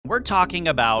We're talking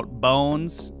about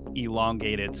bones,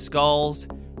 elongated skulls,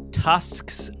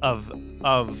 tusks of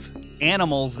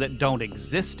animals that don't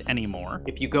exist anymore.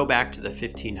 If you go back to the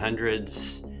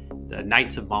 1500s, the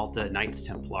Knights of Malta, Knights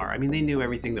Templar, I mean, they knew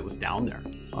everything that was down there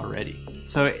already.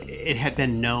 So it had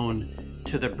been known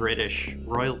to the British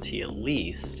royalty, at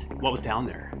least, what was down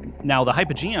there. Now, the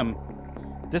Hypogeum,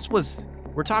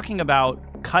 we're talking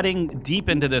about cutting deep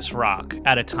into this rock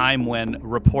at a time when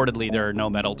reportedly there are no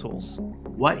metal tools.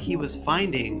 What he was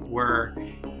finding were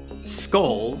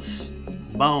skulls,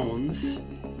 bones,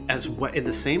 in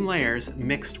the same layers,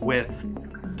 mixed with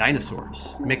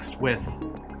dinosaurs, mixed with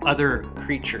other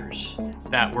creatures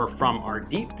that were from our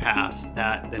deep past,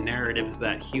 that the narrative is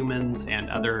that humans and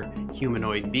other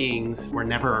humanoid beings were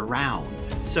never around.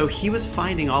 So he was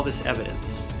finding all this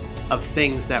evidence of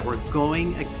things that were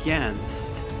going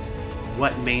against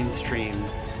what mainstream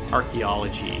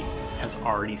archaeology has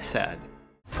already said.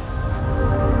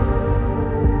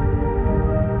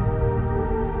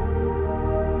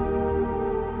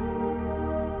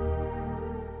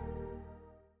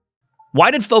 Why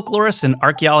did folklorist and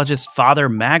archaeologist Father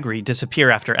Magri disappear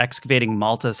after excavating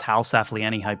Malta's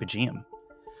Halsaflieni Hypogeum?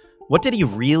 What did he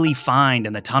really find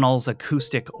in the tunnel's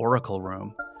acoustic oracle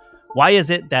room? Why is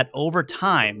it that over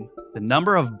time, the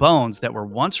number of bones that were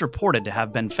once reported to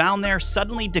have been found there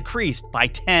suddenly decreased by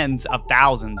tens of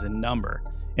thousands in number?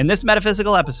 In this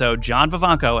metaphysical episode, John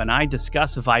Vivanco and I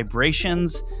discuss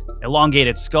vibrations,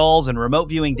 elongated skulls, and remote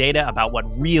viewing data about what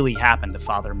really happened to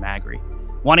Father Magri.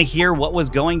 Want to hear what was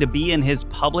going to be in his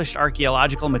published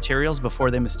archaeological materials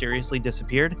before they mysteriously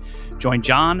disappeared? Join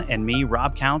John and me,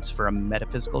 Rob Counts, for a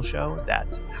metaphysical show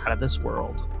that's out of this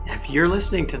world. If you're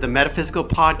listening to the Metaphysical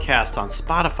Podcast on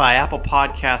Spotify, Apple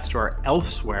Podcasts, or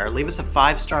elsewhere, leave us a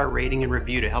 5-star rating and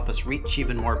review to help us reach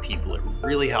even more people. It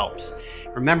really helps.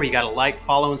 Remember, you got to like,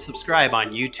 follow, and subscribe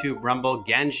on YouTube, Rumble,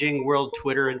 Ganjing World,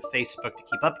 Twitter, and Facebook to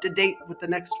keep up to date with the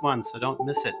next one, so don't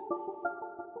miss it.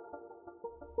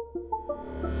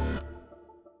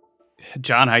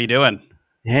 John, how you doing?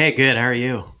 Hey, good. How are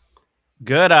you?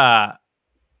 Good. I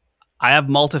have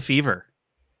Malta fever.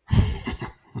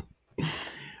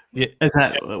 Is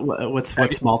that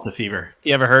what's Malta fever?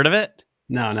 You ever heard of it?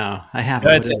 No, I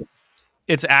haven't.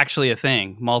 It's actually a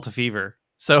thing, Malta fever.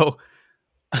 So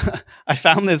I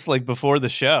found this like before the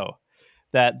show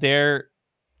that there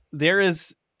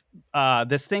is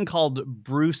this thing called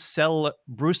brucellosis.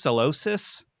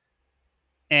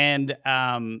 And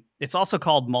it's also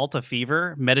called Malta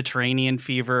fever, Mediterranean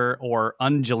fever, or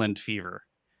undulant fever.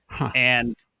 Huh.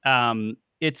 And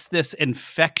it's this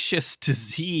infectious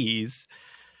disease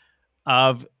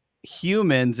of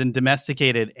humans and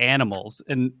domesticated animals.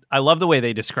 And I love the way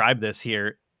they describe this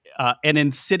here. An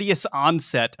insidious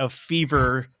onset of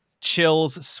fever,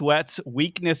 chills, sweats,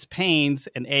 weakness, pains,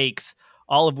 and aches,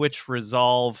 all of which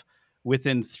resolve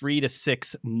within 3 to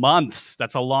 6 months.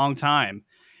 That's a long time.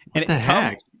 What the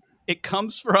heck? It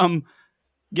comes from,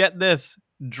 get this,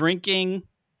 drinking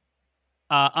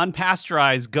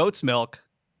unpasteurized goat's milk.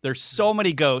 There's so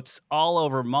many goats all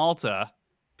over Malta.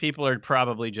 People are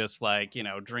probably just like,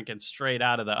 drinking straight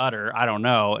out of the udder. I don't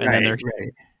know. And then there's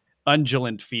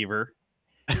undulant fever.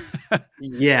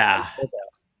 Yeah.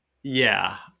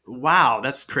 Wow,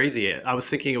 that's crazy. I was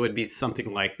thinking it would be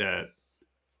something like the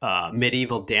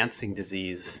medieval dancing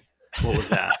disease. What was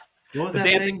that? What was the that?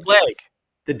 Dancing plague.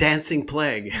 The dancing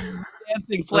plague.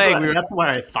 Dancing plague. That's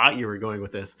why I thought you were going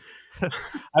with this. I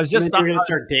was just you were going to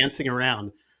start dancing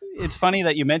around. It's funny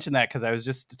that you mentioned that because I was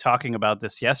just talking about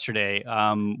this yesterday.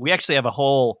 We actually have a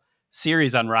whole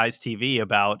series on Rise TV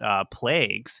about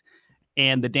plagues,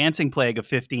 and the dancing plague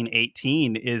of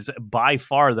 1518 is by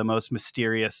far the most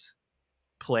mysterious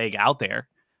plague out there.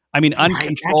 I mean,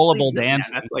 uncontrollable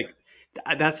dancing.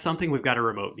 That's something we've got to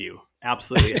remote view.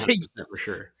 Absolutely, 100% for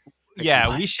sure.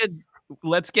 We should.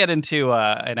 Let's get into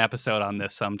an episode on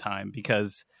this sometime,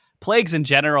 because plagues in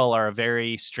general are a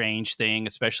very strange thing,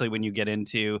 especially when you get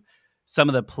into some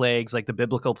of the plagues, like the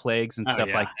biblical plagues and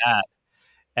stuff like that.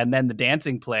 And then the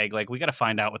dancing plague, like we got to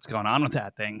find out what's going on with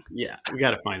that thing. Yeah, we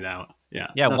got to find out. Yeah.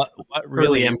 What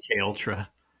really MK Ultra?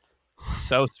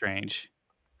 So strange.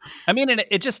 I mean,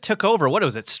 it just took over. What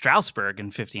was it? Strasbourg in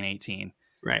 1518.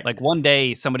 Right. Like one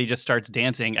day somebody just starts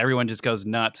dancing. Everyone just goes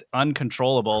nuts,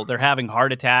 uncontrollable. They're having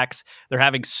heart attacks. They're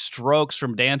having strokes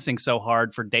from dancing so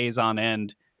hard for days on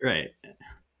end. Right.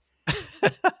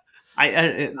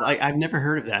 I've never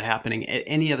heard of that happening at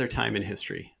any other time in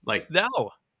history.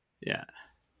 No. Yeah.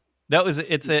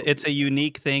 It's a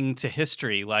unique thing to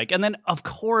history. And then of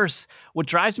course, what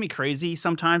drives me crazy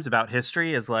sometimes about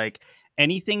history is like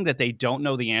anything that they don't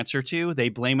know the answer to, they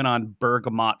blame it on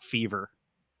bergamot fever.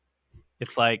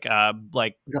 It's like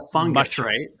The fungus, mushroom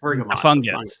right? the Bergamot's a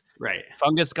fungus, fungus. right?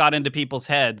 Fungus got into people's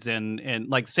heads, and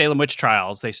like the Salem witch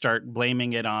trials, they start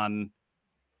blaming it Right.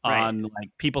 on like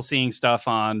people seeing stuff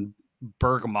on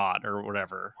bergamot or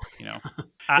whatever, you know.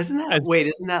 It's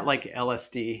Isn't that like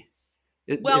LSD?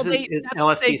 well, Is that's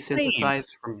what they LSD claim.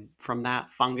 synthesized from that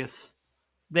fungus?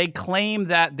 They claim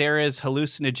that there is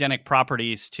hallucinogenic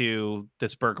properties to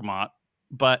this bergamot,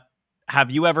 but have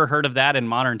you ever heard of that in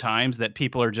modern times that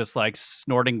people are just like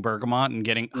snorting bergamot and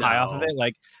getting high off of No, it?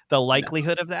 Like the no.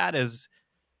 likelihood of that is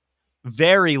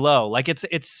very low. Like it's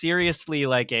seriously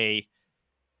like a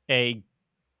a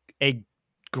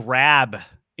grab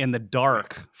in the Right,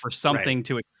 dark for right, something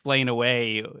to explain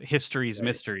away history's right,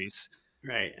 mysteries.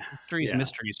 right. History's Yeah.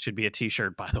 mysteries should be a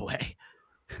t-shirt, by the way.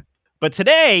 But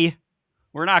today,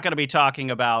 we're not going to be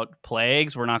talking about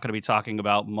plagues. We're not going to be talking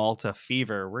about Malta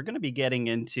fever. We're going to be getting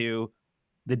into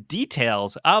the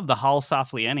details of the Hal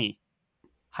Saflieni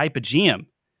Hypogeum,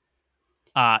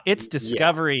 its Yeah.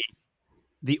 discovery,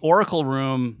 the oracle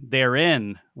room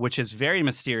therein, which is very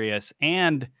mysterious,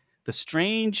 and the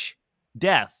strange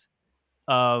death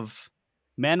of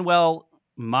Manuel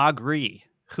Magri,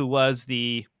 who was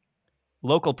the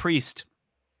local priest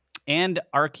and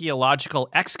archaeological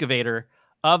excavator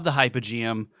of the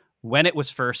Hypogeum when it was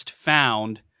first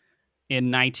found in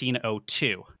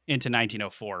 1902 into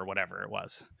 1904 or whatever it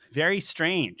was. Very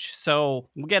strange. So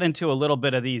we'll get into a little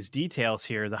bit of these details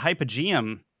here. The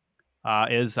Hypogeum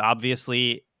is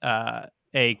obviously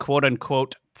a quote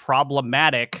unquote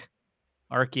problematic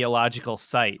archaeological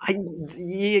site.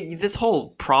 This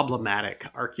whole problematic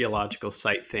archaeological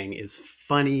site thing is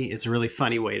funny. Is a really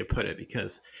funny way to put it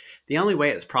because the only way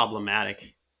it's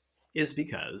problematic is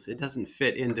because it doesn't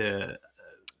fit into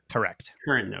Correct.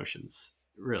 current notions,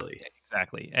 really.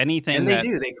 Exactly. And Anything they that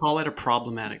do. They call it a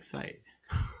problematic site.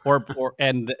 or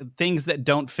and things that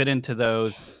don't fit into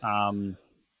those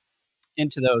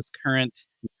current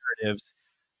narratives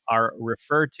are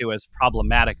referred to as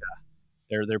problematica.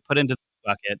 They're put into the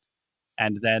bucket,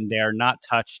 and then they are not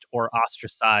touched or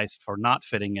ostracized for not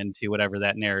fitting into whatever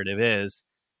that narrative is.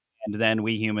 And then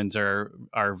we humans are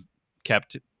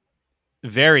kept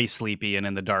very sleepy and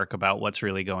in the dark about what's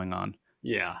really going on.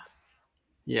 Yeah.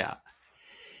 Yeah.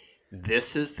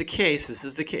 This is the case. This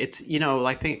is the case. It's,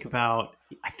 I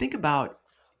think about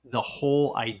the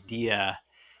whole idea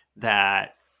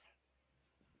that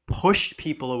pushed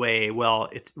people away. Well,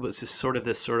 it was just sort of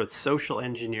this sort of social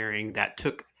engineering that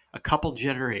took a couple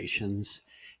generations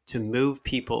to move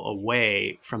people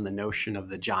away from the notion of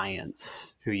the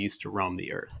giants who used to roam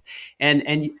the earth. And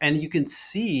you can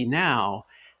see now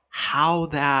how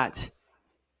that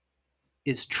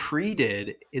is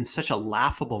treated in such a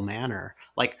laughable manner.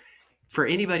 Like for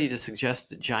anybody to suggest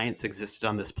that giants existed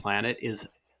on this planet is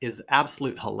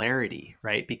absolute hilarity,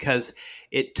 right? Because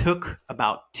it took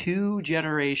about two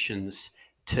generations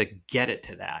to get it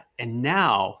to that. And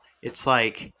now it's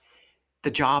like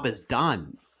the job is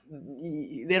done.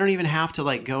 They don't even have to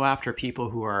like go after people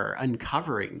who are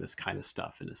uncovering this kind of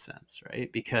stuff in a sense,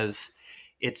 right? Because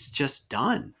it's just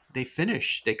done. They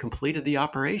finished. They completed the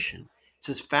operation. It's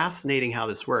just fascinating how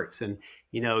this works, and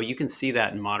you can see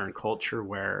that in modern culture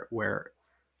where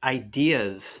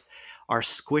ideas are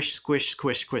squish, squish,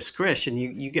 squish, squish, squish, and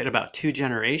you get about two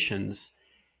generations,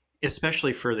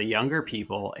 especially for the younger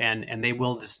people, and they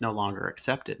will just no longer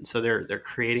accept it. And so they're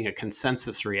creating a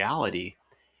consensus reality.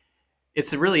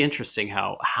 It's really interesting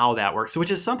how that works,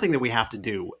 which is something that we have to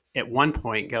do at one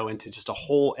point, go into just a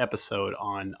whole episode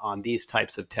on these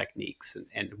types of techniques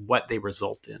and what they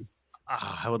result in.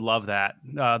 I would love that.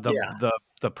 Yeah,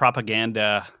 The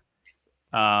propaganda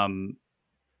um,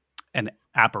 and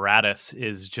apparatus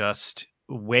is just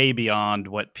way beyond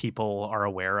what people are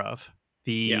aware of.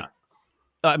 The yeah,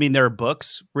 I mean, there are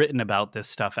books written about this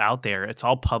stuff out there. It's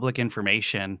all public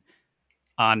information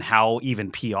on how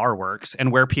even PR works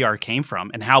and where PR came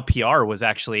from and how PR was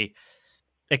actually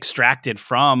extracted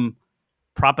from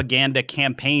propaganda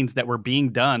campaigns that were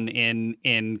being done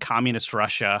in communist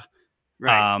Russia,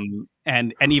 right,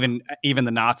 and even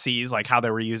the Nazis, like how they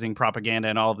were using propaganda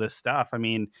and all of this stuff. I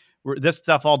mean, this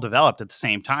stuff all developed at the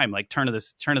same time, like turn of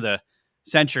the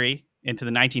century into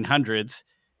the 1900s.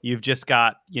 You've just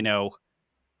got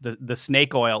the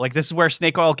snake oil. Like this is where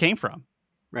snake oil came from.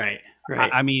 right, right.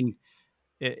 I mean,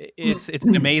 it's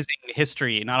an amazing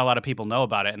history. Not a lot of people know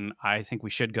about it, and I think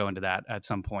we should go into that at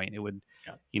some point. It would,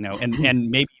 Yeah. and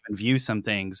maybe even view some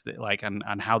things that like on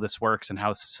how this works and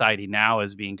how society now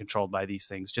is being controlled by these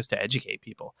things, just to educate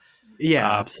people. Yeah,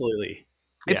 Uh, absolutely.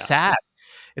 it's Yeah, sad.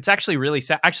 It's actually really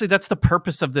sad. Actually, that's the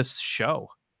purpose of this show.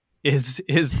 Is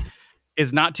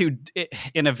is not to,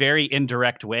 in a very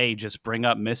indirect way, just bring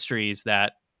up mysteries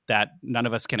that none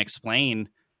of us can explain,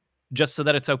 just so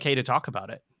that it's okay to talk about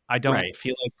it. I don't Right.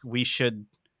 feel like we should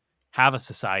have a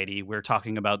society where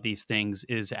talking about these things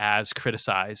is as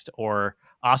criticized or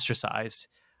ostracized.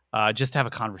 Just to have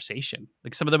a conversation.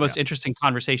 Like some of the Yeah. most interesting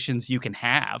conversations you can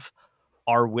have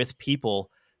are with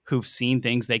people who've seen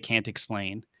things they can't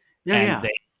explain, Yeah. and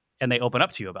Yeah. they open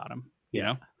up to you about them. You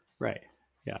Yeah. know, Right.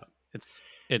 Yeah.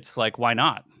 it's like, why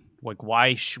not? Like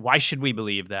why should we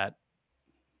believe that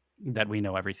we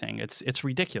know everything? It's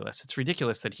ridiculous. It's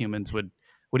ridiculous that humans would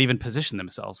even position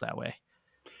themselves that way.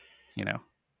 You know.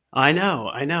 I know.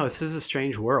 I know. This is a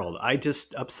strange world. I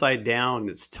just upside down.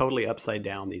 It's totally upside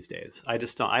down these days. I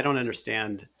just don't. I don't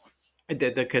understand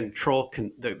the control.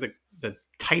 The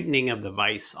tightening of the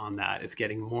vice on that is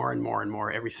getting more and more and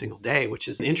more every single day, which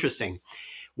is interesting.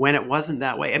 When it wasn't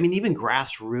that way. I mean, even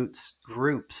grassroots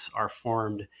groups are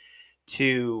formed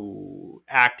to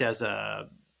act as a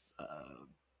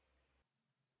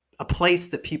place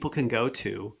that people can go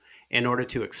to in order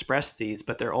to express these,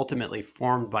 but they're ultimately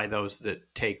formed by those that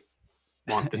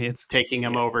want the It's taking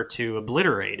them yeah. over to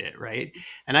obliterate it, right?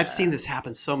 And I've seen this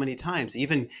happen so many times.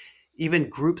 Even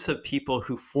groups of people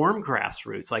who form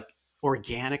grassroots, like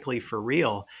organically for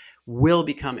real, will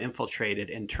become infiltrated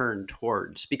and turned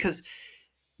towards because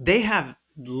they have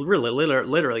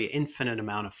literally infinite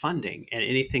amount of funding, and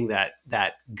anything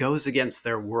that goes against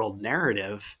their world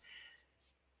narrative.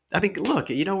 I mean, look,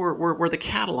 we're the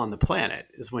cattle on the planet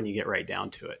is when you get right down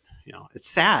to it. It's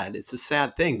sad. It's a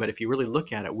sad thing, but if you really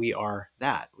look at it, we are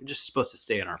that. We're just supposed to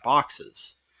stay in our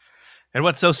boxes. And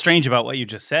what's so strange about what you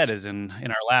just said is in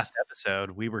our last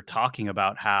episode, we were talking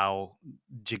about how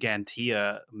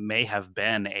Gigantia may have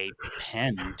been a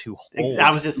pen to I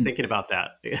hold was just thinking about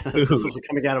that. This food. was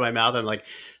coming out of my mouth. I'm like,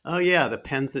 oh yeah, the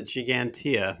pens at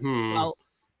Gigantia. Hmm. Well,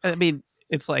 I mean,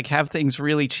 it's like, have things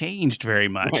really changed very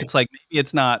much? Right. It's like maybe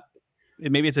it's not.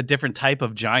 Maybe it's a different type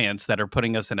of giants that are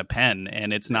putting us in a pen,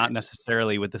 and it's not Right.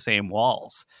 necessarily with the same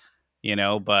walls, you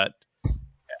know. But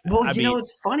Well, I mean,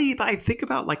 it's funny, but I think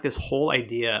about like this whole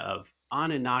idea of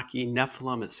Anunnaki,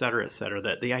 Nephilim, et cetera,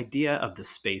 that the idea of the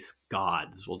space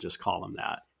gods, we'll just call them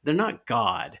that. They're not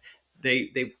God.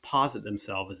 They posit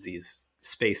themselves as these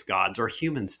space gods, or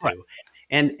humans right. do.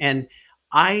 And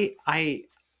I I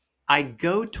I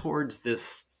go towards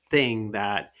this thing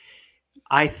that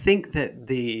I think that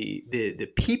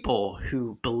the people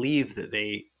who believe that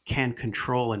they can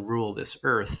control and rule this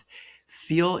earth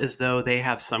feel as though they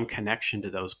have some connection to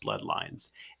those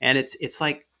bloodlines. And it's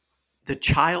like the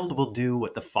child will do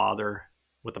what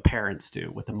the parents do,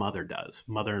 what the mother does,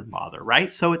 mother and father, right?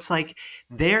 So it's like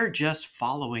they're just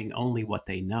following only what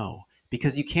they know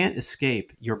because you can't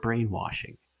escape your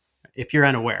brainwashing if you're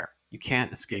unaware. You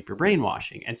can't escape your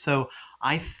brainwashing. And so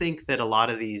I think that a lot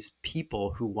of these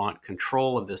people who want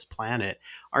control of this planet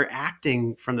are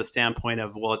acting from the standpoint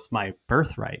of, well, it's my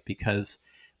birthright because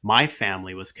my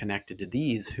family was connected to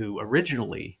these who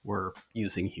originally were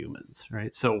using humans,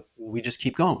 right? So we just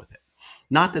keep going with it.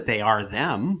 Not that they are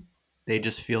them, they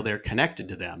just feel they're connected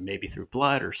to them, maybe through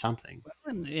blood or something.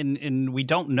 And we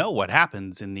don't know what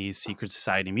happens in these secret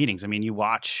society meetings. I mean, you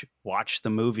watch the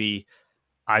movie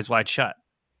Eyes Wide Shut.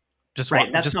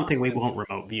 Right. That's Just something we won't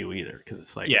remote view either because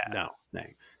it's like, yeah. no,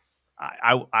 thanks.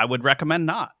 I would recommend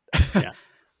not. Yeah.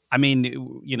 I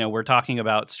mean, we're talking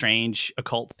about strange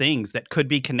occult things that could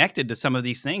be connected to some of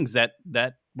these things that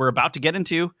we're about to get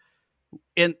into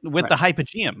in with Right. the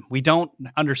Hypogeum. We don't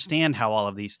understand how all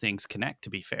of these things connect, to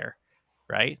be fair,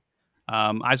 right?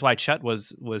 Eyes Wide Shut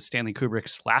was Stanley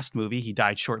Kubrick's last movie. He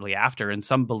died shortly after, and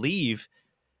some believe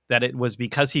that it was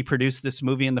because he produced this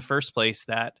movie in the first place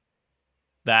that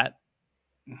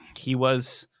he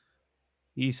was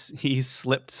he's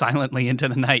slipped silently into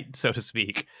the night, so to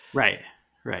speak. Right.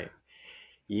 Right.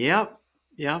 Yep.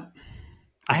 Yep.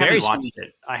 I haven't Very watched strange.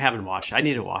 it. I haven't watched it. I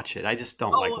need to watch it. I just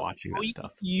don't like watching that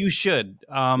stuff. You should.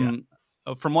 Yeah.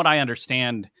 From what I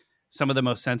understand, some of the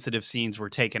most sensitive scenes were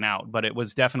taken out, but it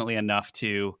was definitely enough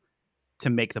to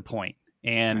make the point.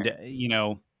 And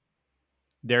Right.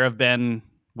 there have been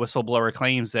whistleblower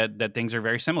claims that things are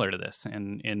very similar to this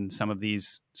in some of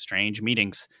these strange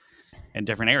meetings in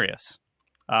different areas.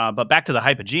 But back to the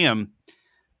Hypogeum.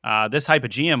 This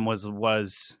Hypogeum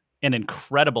was an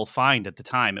incredible find at the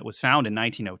time. It was found in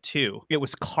 1902. It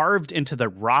was carved into the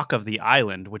rock of the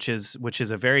island, which is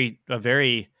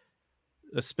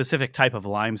a specific type of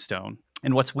limestone.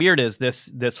 And what's weird is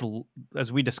this,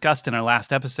 as we discussed in our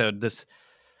last episode, this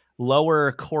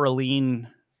lower coralline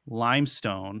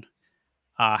limestone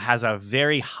has a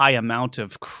very high amount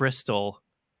of crystal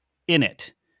in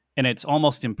it, and it's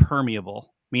almost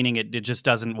impermeable. meaning it just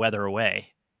doesn't weather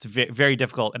away. It's very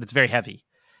difficult and it's very heavy.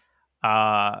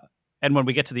 Uh, and when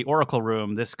we get to the Oracle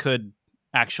Room, this could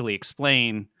actually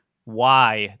explain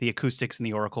why the acoustics in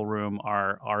the Oracle Room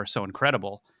are so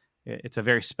incredible. It's a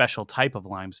very special type of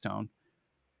limestone.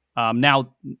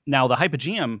 Now the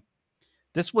Hypogeum,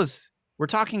 this was we're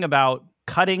talking about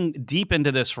cutting deep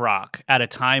into this rock at a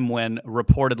time when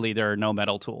reportedly there are no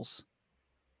metal tools.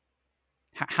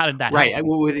 How did that Right. happen?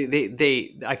 Well,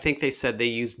 I think they said they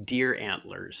used deer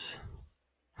antlers.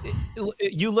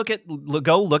 You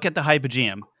go look at the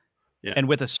Hypogeum Yeah. and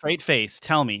with a straight face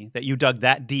tell me that you dug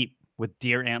that deep with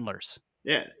deer antlers.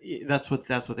 Yeah. That's what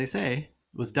they say.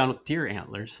 It was done with deer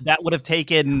antlers, That would have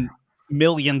taken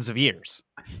millions of years.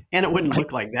 and it wouldn't Like,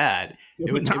 look like that. it It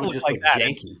would would it not would look just like look that.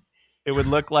 janky. It would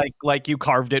look like you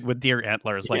carved it with deer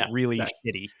antlers, like Yeah. really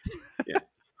Exactly. shitty. Yeah.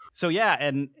 So yeah,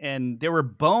 and there were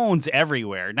bones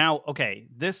everywhere. Now, okay,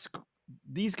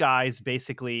 these guys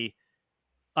basically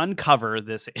uncover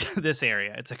this this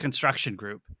area. It's a construction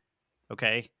group.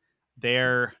 Okay,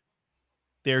 they're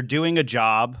they're doing a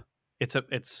job.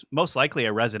 It's most likely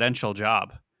a residential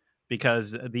job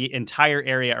because the entire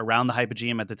area around the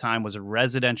Hypogeum at the time was a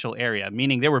residential area,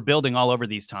 meaning they were building all over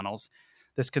these tunnels.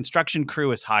 This construction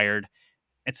crew is hired.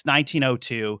 It's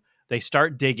 1902. They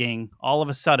start digging. All of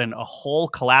a sudden, a hole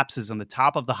collapses on the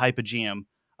top of the Hypogeum.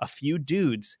 A few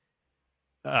dudes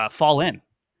fall in.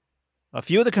 A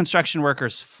few of the construction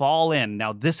workers fall in.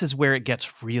 Now, this is where it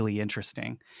gets really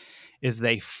interesting. Is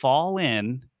they fall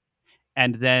in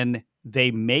and then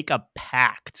they make a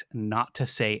pact not to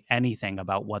say anything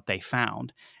about what they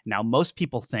found. Now, most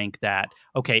people think that,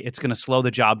 okay, it's going to slow the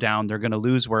job down. They're going to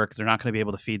lose work. They're not going to be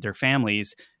able to feed their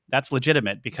families. That's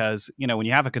legitimate because, when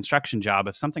you have a construction job,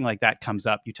 if something like that comes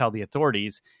up, you tell the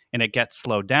authorities and it gets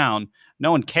slowed down, no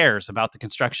one cares about the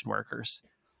construction workers.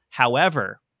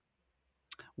 However,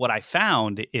 what I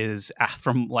found is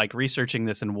from like researching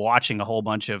this and watching a whole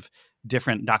bunch of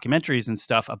different documentaries and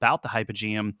stuff about the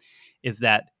Hypogeum is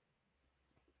that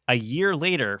a year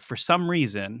later, for some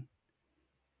reason,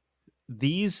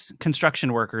 these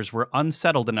construction workers were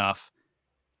unsettled enough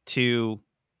to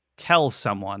tell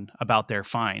someone about their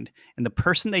find. And the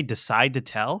person they decide to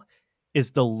tell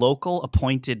is the local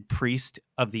appointed priest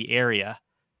of the area,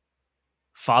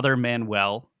 Father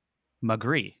Manuel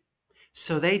Magri.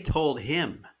 So they told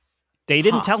him, They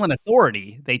didn't huh? tell an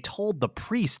authority. They told the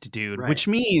priest, dude, Right.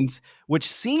 which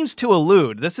seems to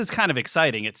allude, this is kind of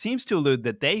exciting. It seems to allude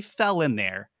that they fell in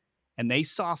there and they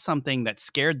saw something that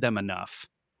scared them enough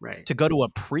Right. to go to a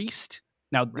priest.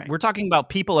 Now, Right. we're talking about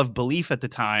people of belief at the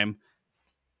time,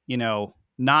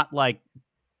 not like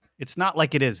it's not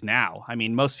like it is now. I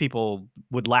mean, most people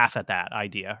would laugh at that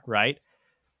idea, right?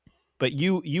 But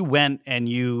you went and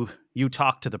you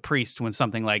talked to the priest when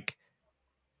something like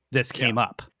this Yeah. came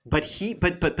up. But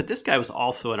this guy was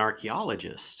also an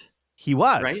archaeologist, He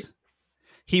right? was.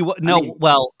 I No, mean,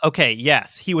 well, okay,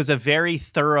 yes, he was a very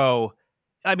thorough.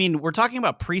 I mean, we're talking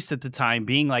about priests at the time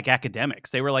being like academics.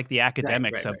 They were like the right,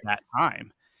 academics right, of right, that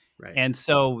time. right, And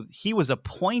so he was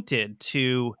appointed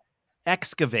to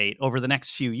excavate over the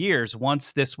next few years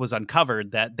once this was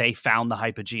uncovered that they found the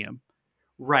Hypogeum.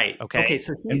 right. Okay. Okay,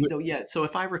 so And yeah. So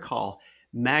if I recall,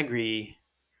 Magri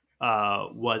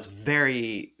was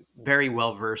very, very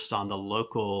well versed on the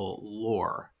local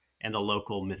lore and the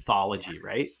local mythology,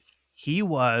 right? he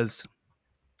was,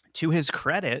 to his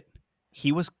credit,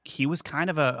 he was kind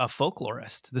of a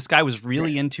folklorist. This guy was Right,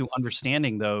 really into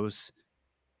understanding those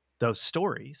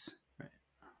stories. right,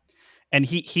 And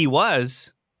he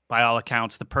was, by all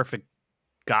accounts, the perfect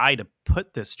guy to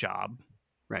put this job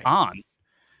right. on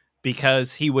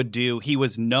because he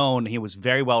was known, he was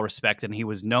very well respected, and he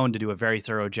was known to do a very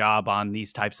thorough job on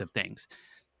these types of things.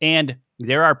 And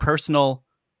there are personal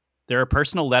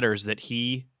letters that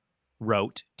he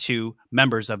wrote to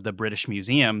members of the British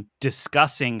Museum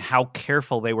discussing how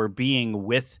careful they were being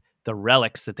with the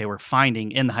relics that they were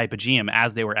finding in the Hypogeum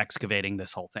as they were excavating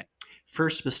this whole thing.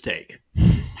 First mistake.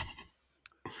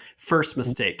 First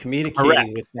mistake. Communicating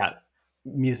Correct. with that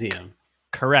museum.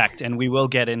 Correct. And we will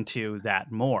get into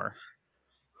that more.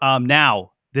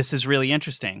 Now, this is really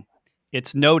interesting.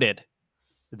 It's noted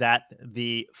that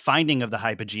the finding of the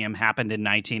Hypogeum happened in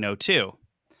 1902.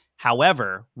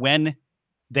 However, when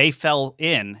they fell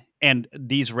in and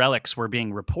these relics were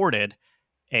being reported,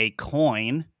 a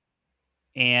coin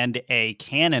and a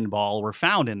cannonball were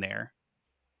found in there,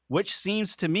 which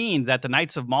seems to mean that the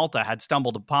Knights of Malta had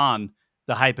stumbled upon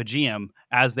the Hypogeum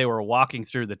as they were walking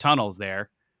through the tunnels there,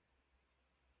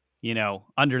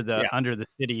 under the Yeah. under the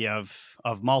city of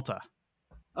Malta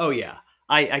Oh yeah.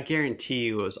 I guarantee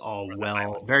you it was all or the well,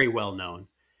 island. very well known.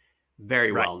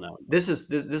 very Right. well known. This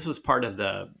was part of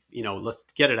the, let's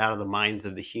get it out of the minds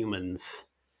of the humans.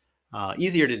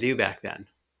 Easier to do back then.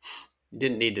 You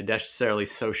didn't need to necessarily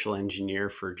social engineer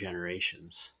for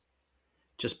generations.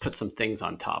 Just put some things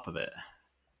on top of it.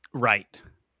 Right.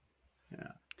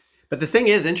 Yeah. But the thing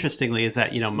is, interestingly, is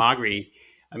that Magri.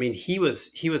 I mean, he was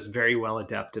very well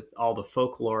adept at all the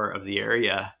folklore of the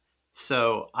area.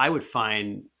 So I would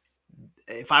find,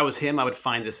 if I was him, I would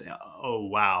find this. Oh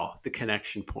wow, the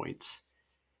connection points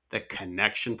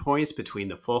between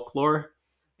the folklore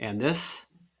and this,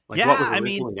 like what Yeah, was I mean,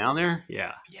 originally down there.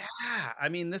 Yeah, yeah, I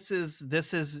mean, this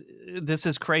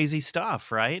is crazy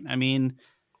stuff, right? I mean,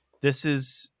 this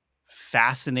is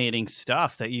fascinating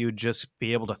stuff that you'd just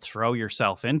be able to throw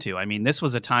yourself into. I mean, this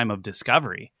was a time of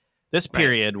discovery. This right,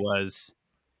 period was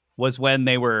when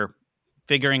they were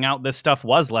figuring out this stuff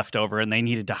was left over and they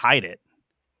needed to hide it.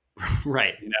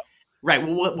 right, You know? right.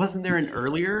 Well, wasn't there an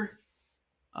earlier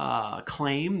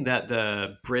claim that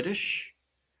the British?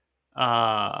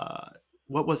 Uh,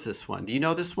 what was this one? Do you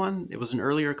know this one? It was an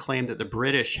earlier claim that the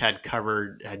British had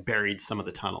buried some of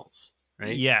the tunnels,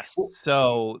 right? Yes. Well,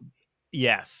 So,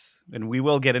 yes, and we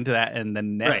will get into that in the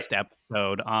right. next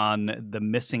episode on the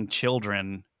missing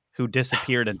children who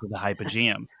disappeared into the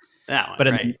Hypogeum. That one, But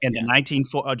right. in the Yeah.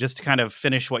 1940, just to kind of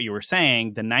finish what you were saying,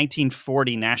 the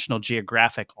 1940 National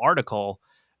Geographic article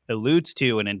alludes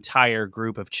to an entire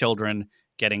group of children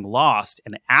getting lost.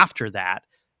 And after that,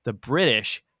 the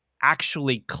British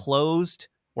actually closed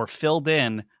or filled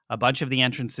in a bunch of the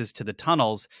entrances to the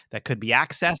tunnels that could be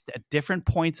accessed at different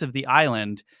points of the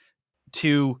island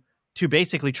to to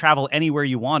basically travel anywhere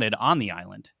you wanted on the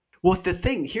island. Well,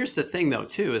 here's the thing though,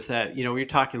 too, is that, we're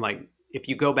talking like if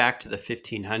you go back to the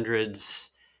 1500s,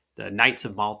 the Knights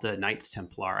of Malta, Knights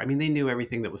Templar, I mean, they knew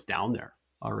everything that was down there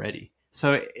already.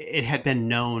 So it had been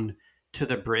known to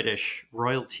the British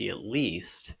royalty, at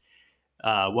least,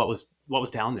 what was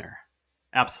down there.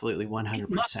 Absolutely, It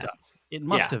must 100%. have. It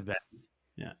must Yeah. have been.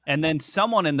 Yeah. And then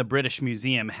someone in the British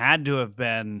Museum had to have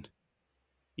been,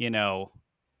 you know,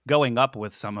 going up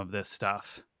with some of this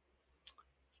stuff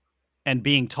and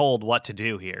being told what to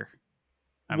do here.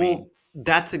 I mean, Well,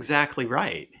 that's exactly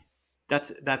right.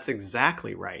 That's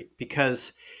exactly right,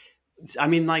 because I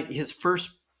mean, like, his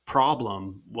first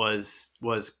problem was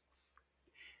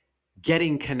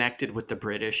getting connected with the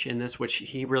British in this, which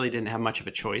he really didn't have much of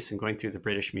a choice in going through the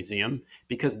British Museum,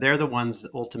 because they're the ones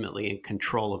ultimately in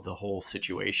control of the whole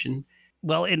situation.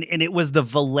 well, and it was the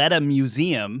Valletta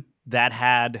Museum that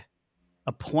had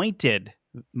appointed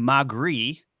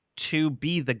Magri to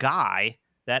be the guy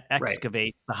that Right.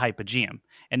 excavates the Hypogeum.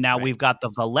 And now Right. we've got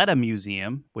the Valletta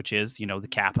Museum, which is, the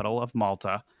capital of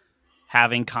Malta,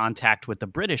 having contact with the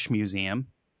British Museum.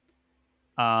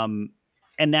 Um,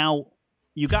 and now,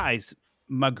 you guys,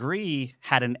 Magri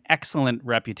had an excellent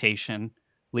reputation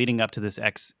leading up to this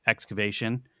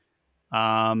excavation,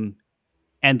 um,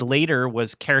 and later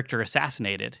was character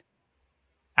assassinated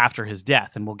after his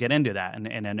death. And we'll get into that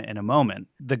in a moment.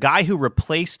 The guy who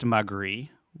replaced Magri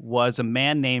was a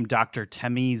man named Dr.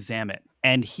 Temi Zamet.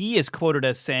 And he is quoted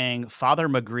as saying, Father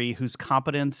Magri, whose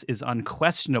competence is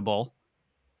unquestionable,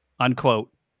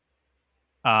 unquote,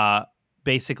 uh,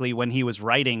 basically when he was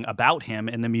writing about him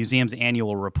in the museum's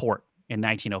annual report in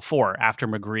 1904 after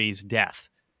Magri's death.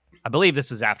 I believe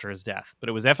this was after his death, but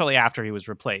it was definitely after he was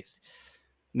replaced.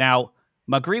 Now,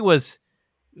 Magri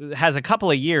has a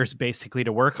couple of years basically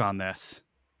to work on this.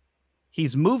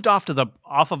 He's moved off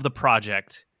of the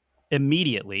project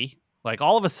immediately. Like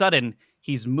all of a sudden,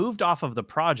 he's moved off of the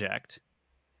project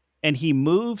and he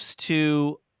moves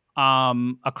to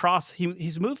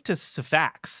he's moved to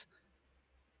Safax.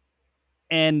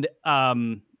 And now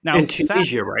In Sfax,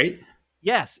 Tunisia, right?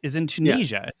 yes, is in Yeah.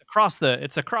 Tunisia.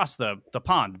 It's across the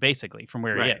pond basically from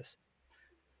where he Right. is.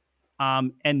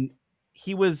 And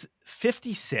he was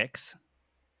 56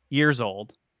 years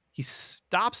old. He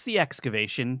stops the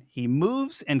excavation. He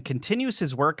moves and continues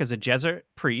his work as a Jesuit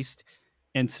priest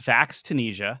in Sfax,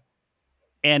 Tunisia.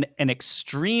 And an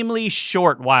extremely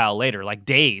short while later, like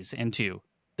days into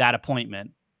that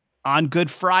appointment, on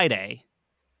Good Friday,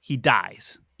 he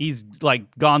dies. He's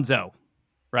like gonzo,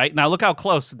 right? Now look how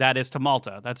close that is to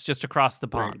Malta. That's just across the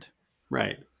Right. pond.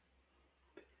 Right.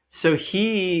 So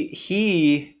he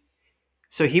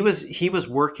was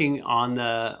working on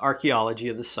the archaeology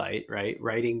of the site, right?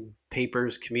 Writing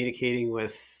papers, communicating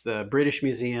with the British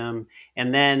Museum,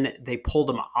 and then they pulled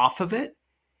him off of it,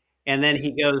 and then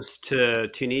he goes to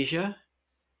Tunisia.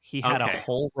 He had a Okay.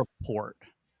 whole report.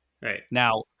 Right.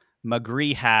 Now,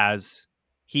 Magri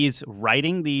he's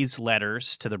writing these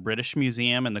letters to the British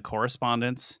Museum and the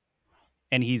correspondence,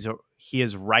 and he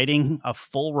is writing a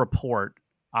full report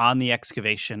on the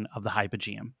excavation of the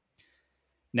Hypogeum.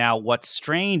 Now, what's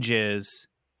strange is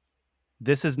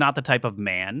this is not the type of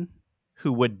man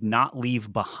who would not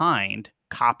leave behind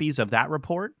copies of that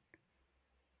report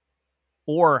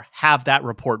or have that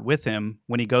report with him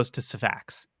when he goes to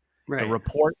Cefax. The Right.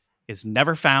 report is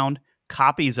never found.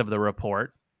 Copies of the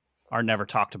report are never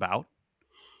talked about.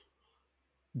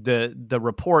 The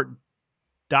report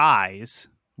dies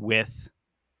with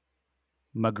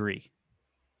Magri.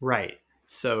 Right.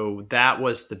 So that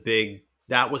was the big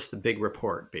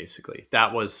report basically.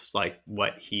 That was like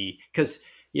what he cuz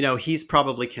he's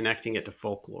probably connecting it to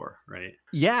folklore, right?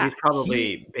 Yeah, He's he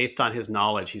probably based on his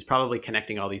knowledge, he's probably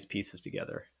connecting all these pieces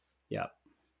together. Yeah.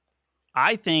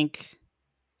 I think,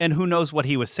 and who knows what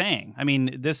he was saying. I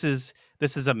mean, this is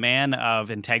a man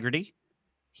of integrity.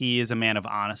 He is a man of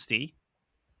honesty.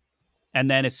 And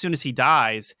then as soon as he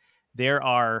dies, there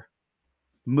are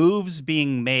moves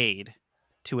being made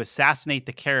to assassinate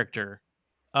the character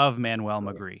of Manuel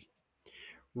Magri.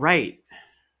 Right.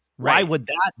 Why Right. would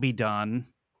that be done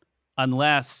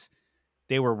unless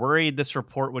they were worried this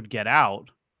report would get out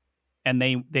and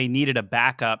they needed a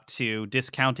backup to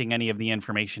discounting any of the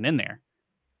information in there?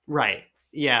 Right.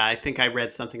 Yeah, I think I read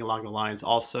something along the lines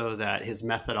also that his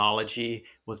methodology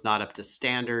was not up to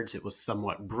standards. It was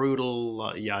somewhat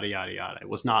brutal, yada yada yada. It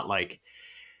was not like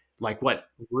what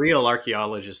real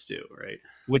archaeologists do, right?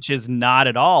 Which is not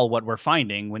at all what we're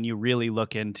finding when you really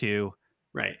look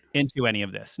Right. into any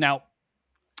of this. Now,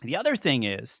 the other thing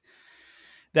is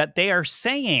that they are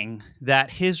saying that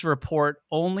his report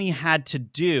only had to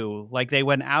do, like they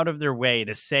went out of their way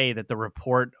to say that the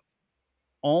report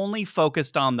only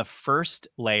focused on the first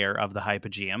layer of the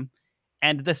Hypogeum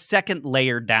and the second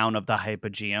layer down of the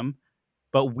Hypogeum.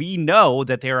 But we know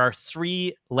that there are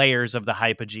three layers of the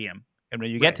Hypogeum. And when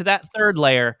you get Right. to that third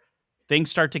layer, things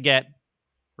start to get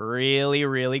really,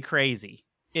 really crazy.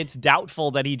 It's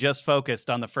doubtful that he just focused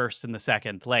on the first and the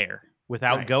second layer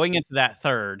without Right. going into that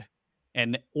third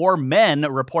and or men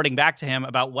reporting back to him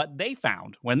about what they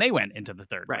found when they went into the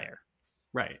third Right. layer.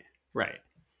 Right. Right.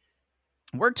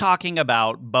 We're talking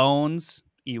about bones,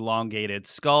 elongated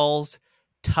skulls,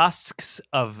 tusks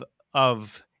of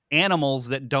animals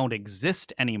that don't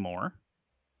exist anymore,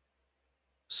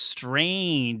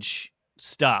 strange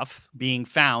stuff being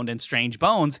found in strange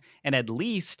bones, and at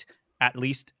least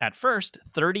at first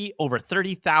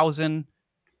 30,000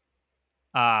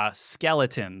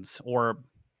 skeletons or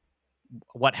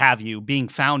what have you being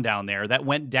found down there that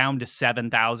went down to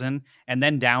 7,000 and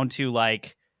then down to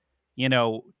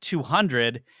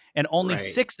 200, and only Right.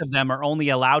 6 of them are only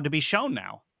allowed to be shown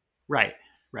now. Right.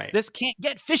 Right. This can't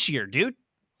get fishier, dude.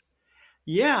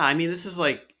 Yeah, I mean, this is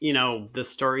like, the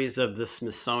stories of the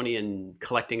Smithsonian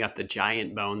collecting up the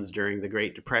giant bones during the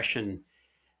Great Depression,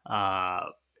 uh,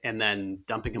 and then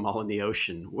dumping them all in the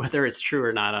ocean. Whether it's true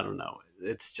or not, I don't know.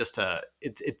 It's just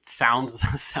it sounds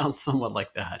sounds somewhat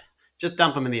like that. Just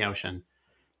dump them in the ocean.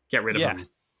 Get rid of Yeah, them.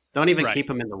 Don't even right. keep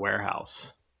them in the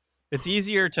warehouse. It's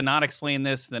easier to not explain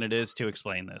this than it is to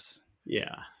explain this.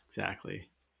 Yeah, exactly.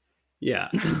 Yeah.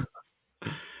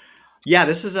 Yeah,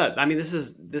 this is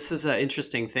an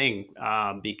interesting thing,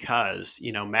 because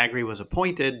Magri was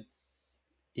appointed.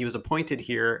 He was appointed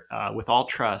here, with all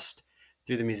trust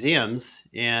through the museums,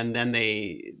 and then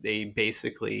they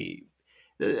basically,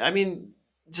 I mean,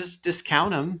 just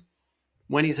discount him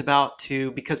when he's about to,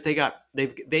 because they got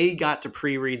to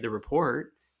pre-read the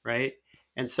report, right?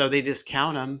 And so they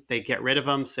discount him. They get rid of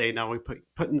him. Say no, we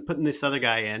putting this other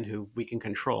guy in who we can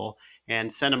control,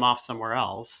 and send him off somewhere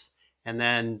else. And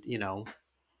then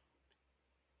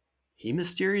he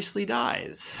mysteriously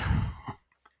dies.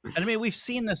 And I mean, we've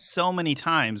seen this so many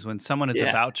times when someone is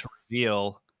Yeah. about to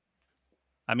reveal.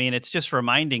 I mean, it's just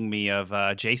reminding me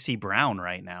of J.C. Brown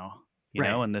right now,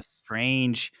 Right. and this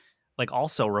strange, like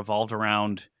also revolved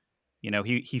around,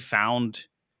 he found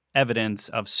evidence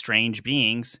of strange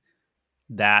beings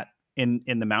that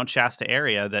in the Mount Shasta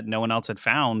area that no one else had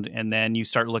found, and then you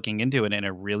start looking into it and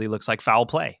it really looks like foul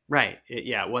play. Right.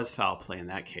 Yeah, it was foul play in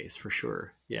that case for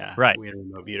sure. Yeah, Right. we had a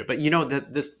remote viewed it, but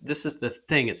that this is the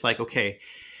thing. It's like, okay,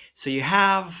 so you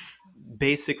have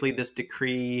basically this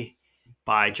decree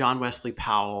by John Wesley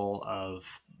Powell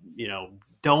of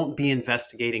don't be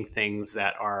investigating things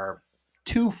that are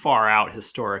too far out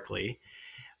historically,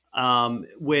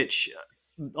 which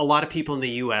a lot of people in the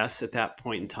U.S. at that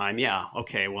point in time, yeah,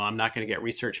 okay, well, I'm not going to get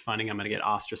research funding. I'm going to get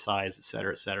ostracized, et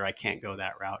cetera, et cetera. I can't go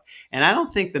that route. And I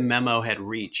don't think the memo had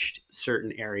reached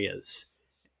certain areas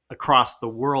across the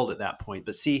world at that point.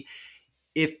 But see,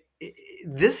 if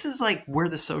this is like where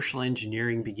the social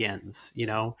engineering begins,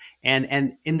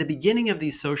 and in the beginning of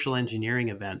these social engineering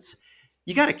events,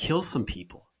 you got to kill some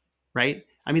people, right?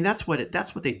 I mean, that's what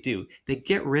they do. They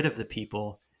get rid of the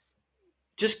people,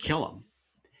 just kill them.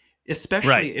 Right.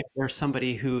 Especially if there's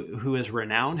somebody who is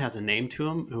renowned, has a name to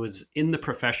them, who is in the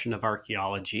profession of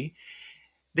archaeology.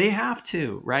 They have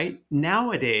to, right?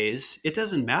 Nowadays, it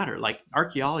doesn't matter. Like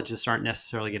archaeologists aren't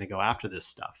necessarily going to go after this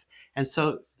stuff. And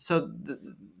so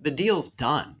the deal's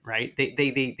done, right? They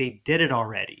did it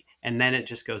already. And then it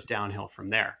just goes downhill from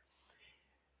there.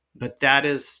 But that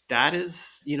is,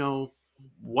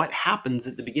 what happens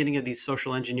at the beginning of these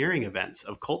social engineering events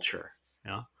of culture.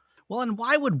 Yeah. Well, and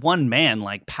why would one man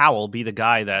like Powell be the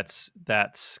guy that's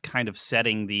kind of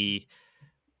setting the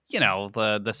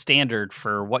the standard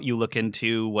for what you look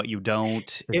into, what you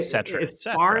don't, et As far cetera,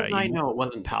 as I know, it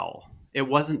wasn't Powell. It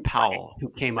wasn't Right. Powell who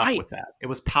came up Right. with that. It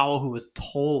was Powell who was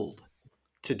told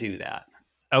to do that.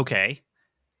 Okay.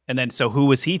 And then so who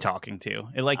was he talking to?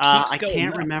 It like keeps I going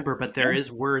can't up. remember, but there Yeah.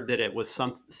 is word that it was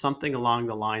something along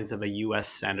the lines of a U.S.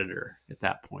 senator at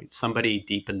that point, somebody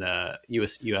deep in the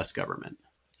U.S. government.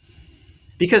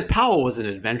 Because Powell was an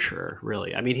adventurer,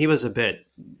 really. I mean, he was a bit,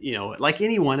 like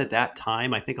anyone at that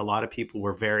time. I think a lot of people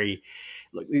were very.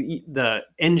 Look, the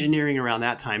engineering around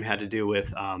that time had to do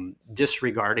with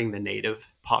disregarding the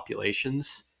native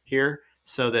populations here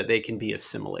so that they can be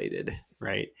assimilated,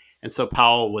 right? And so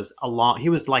Powell was along. He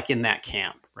was like in that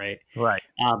camp, right? Right.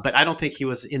 But I don't think he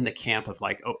was in the camp of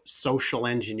like social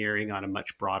engineering on a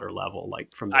much broader level,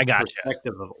 like from the I gotcha.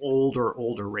 perspective of older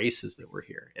races that were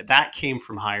here. That came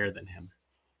from higher than him.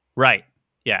 Right.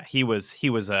 Yeah, he was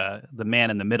the man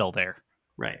in the middle there.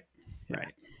 Right. Yeah.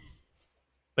 Right.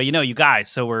 But you guys,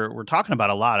 so we're talking about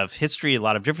a lot of history, a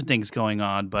lot of different things going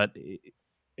on, but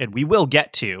and we will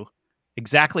get to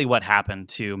exactly what happened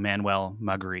to Manuel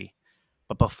Magri.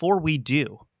 But before we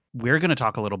do, we're going to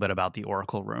talk a little bit about the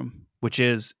Oracle Room, which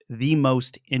is the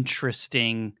most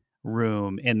interesting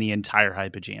room in the entire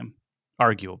Hypogeum,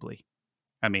 arguably.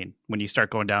 I mean, when you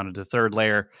start going down into the third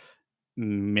layer,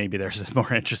 maybe there's a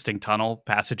more interesting tunnel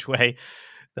passageway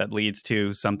that leads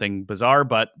to something bizarre.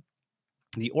 But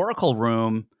the Oracle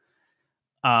Room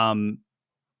um,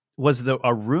 was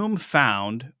a room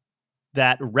found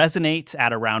that resonates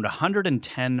at around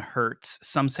 110 hertz.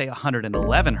 Some say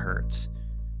 111 hertz,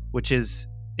 which is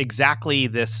exactly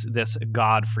this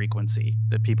God frequency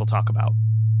that people talk about.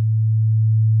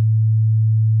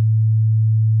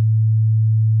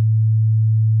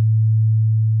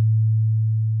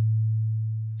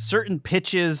 Certain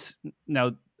pitches,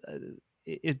 now,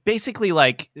 it's basically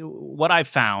like what I've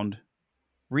found.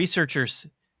 Researchers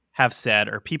have said,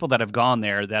 or people that have gone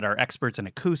there that are experts in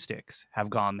acoustics have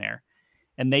gone there,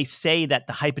 and they say that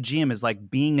the Hypogeum is like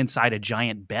being inside a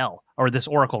giant bell, or this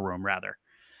Oracle Room rather.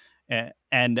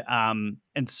 And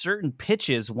certain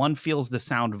pitches, one feels the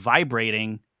sound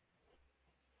vibrating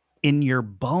in your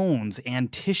bones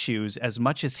and tissues as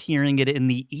much as hearing it in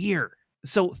the ear.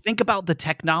 So think about the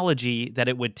technology that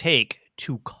it would take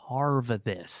to carve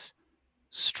this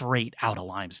straight out of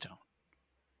limestone.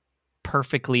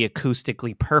 Perfectly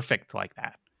acoustically perfect like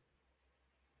that.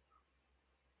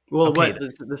 Well, Okay, what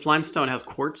this limestone has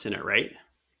quartz in it, right?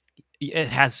 it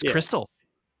has Yeah, crystal.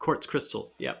 quartz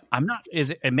crystal. Yep. I'm not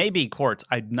is it, it may be quartz.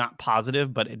 I'm not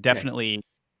positive, but it Okay. definitely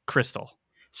crystal.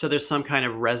 So there's some kind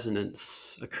of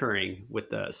resonance occurring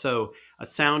with so a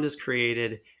sound is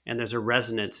created and there's a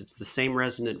resonance. It's the same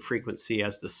resonant frequency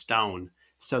as the stone.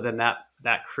 So then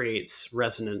that creates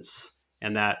resonance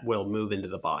and that will move into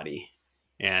the body.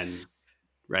 And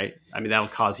right? I mean, that'll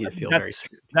cause you to feel very That's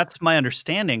strange. that's my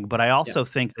understanding, but I Yeah. also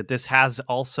think that this has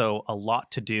also a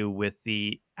lot to do with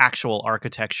the actual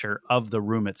architecture of the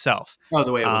room itself, Oh,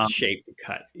 the way it was um, shaped and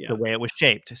cut. the Yeah. way it was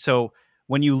shaped. So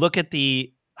when you look at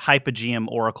the Hypogeum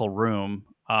Oracle Room,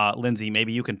 Lindsay,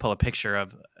 maybe you can pull a picture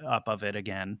of it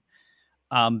again.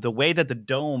 The way that the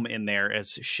dome in there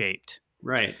is shaped.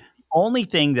 Right. Only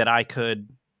thing that I could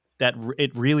that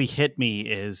it really hit me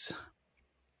is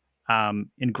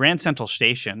in Grand Central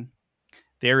Station.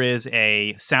 There is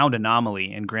a sound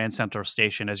anomaly in Grand Central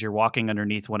Station as you're walking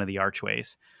underneath one of the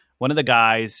archways. One of the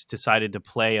guys decided to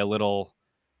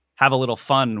have a little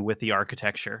fun with the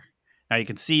architecture. Now you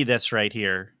can see this right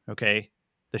here, okay?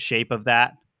 The shape of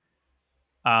that.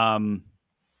 Um,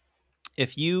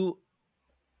 if you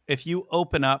if you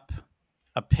open up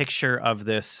a picture of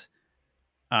this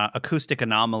acoustic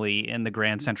anomaly in the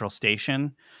Grand Central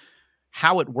Station,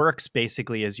 how it works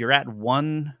basically is you're at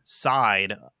one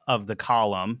side of the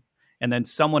column and then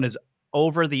someone is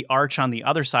over the arch on the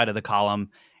other side of the column,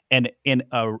 and in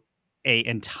a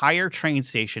entire train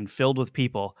station filled with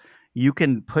people, you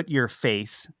can put your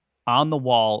face on the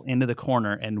wall into the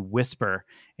corner and whisper,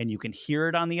 and you can hear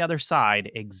it on the other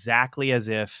side exactly as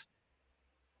if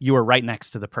you are right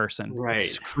next to the person. Right.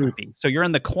 It's creepy. So you're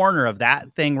in the corner of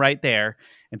that thing right there,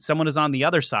 and someone is on the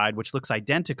other side, which looks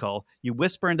identical. You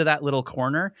whisper into that little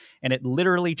corner, and it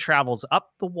literally travels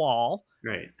up the wall,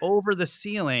 Right. over the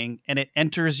ceiling, and it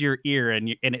enters your ear,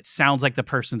 and it sounds like the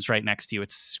person's right next to you.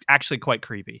 It's actually quite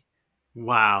creepy.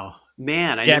 Wow.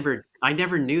 Man, Yeah, I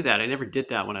never knew that. I never did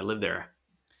that when I lived there.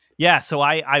 yeah. So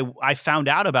I found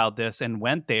out about this and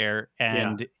went there,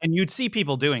 Yeah. and you'd see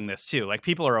people doing this too. Like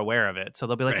people are aware of it, so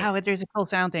they'll be like, Right. "Oh, there's a cool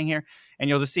sound thing here," and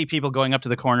you'll just see people going up to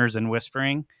the corners and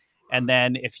whispering. And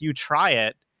then if you try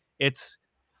it, it's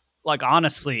like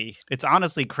it's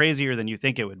honestly crazier than you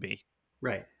think it would be.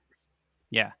 Right.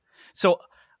 Yeah. So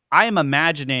I am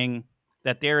imagining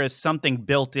that there is something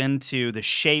built into the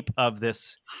shape of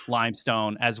this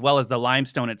limestone, as well as the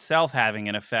limestone itself having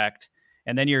an effect.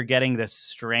 And then you're getting this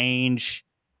strange,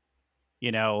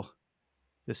 you know,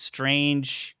 this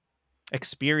strange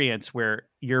experience where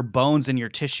your bones and your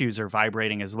tissues are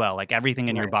vibrating as well. Like everything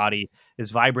in your Right. body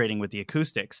is vibrating with the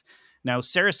acoustics. Now,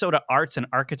 Sarasota arts and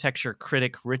architecture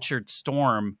critic Richard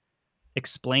Storm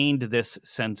explained this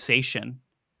sensation.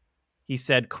 He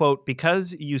said, quote,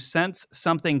 because you sense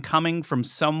something coming from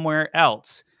somewhere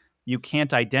else you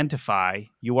can't identify,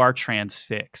 you are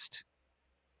transfixed.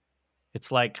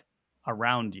 It's like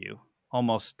around you,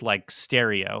 almost like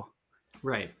stereo.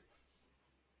 Right.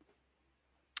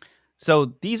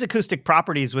 So these acoustic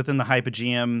properties within the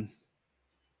Hypogeum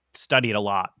studied a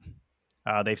lot.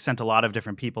 They've sent a lot of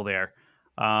different people there.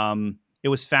 It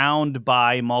was found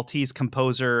by Maltese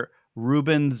composer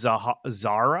Ruben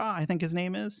Zara, I think his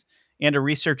name is, and a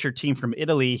researcher team from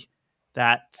Italy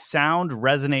that sound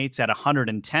resonates at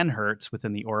 110 hertz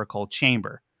within the Oracle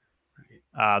chamber.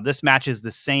 This matches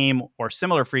the same or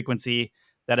similar frequency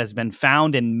that has been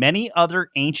found in many other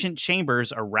ancient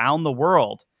chambers around the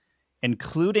world,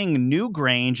 including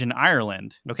Newgrange in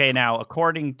Ireland. Okay, now,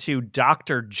 according to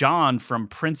Dr. John from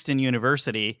Princeton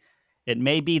University, it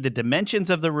may be the dimensions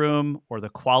of the room or the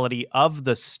quality of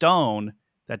the stone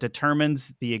that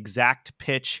determines the exact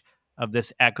pitch of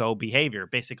this echo behavior,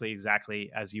 basically,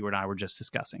 exactly as you and I were just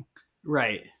discussing.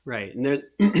 Right. Right. And there,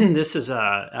 this is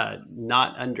a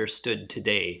not understood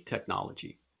today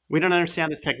technology. We don't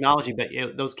understand this technology, but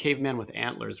those cavemen with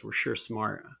antlers were sure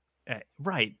smart.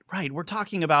 Right, right. We're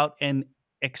talking about an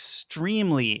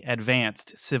extremely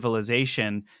advanced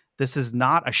civilization. This is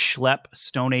not a schlep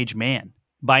Stone Age man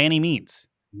by any means.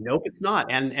 Nope, it's not.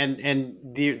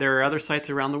 There are other sites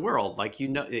around the world, like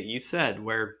you said,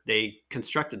 where they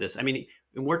constructed this. I mean,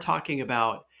 and we're talking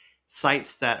about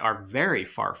sites that are very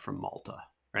far from Malta,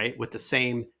 right? With the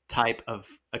same type of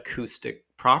acoustic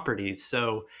properties.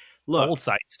 So, look, Old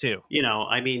sites too.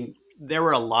 I mean, there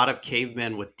were a lot of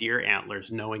cavemen with deer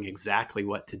antlers knowing exactly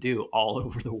what to do all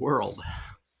over the world.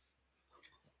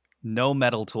 No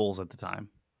metal tools at the time,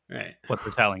 Right. what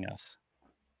they're telling us.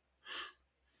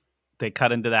 They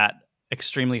cut into that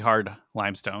extremely hard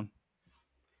limestone.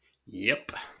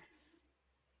 Yep.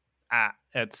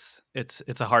 It's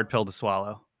a hard pill to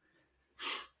swallow.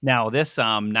 Now, this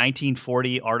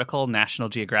 1940 article, National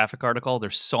Geographic article,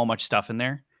 there's so much stuff in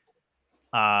there.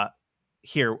 Uh,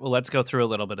 Here, well, let's go through a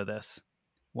little bit of this.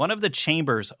 One of the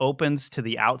chambers opens to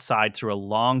the outside through a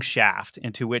long shaft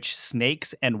into which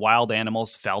snakes and wild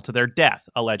animals fell to their death,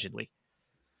 allegedly.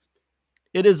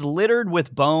 It is littered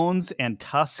with bones and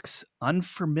tusks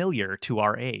unfamiliar to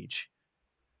our age.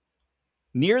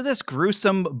 Near this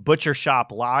gruesome butcher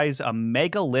shop lies a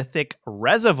megalithic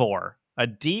reservoir, a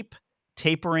deep,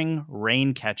 tapering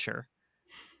rain catcher.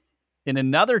 In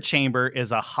another chamber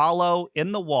is a hollow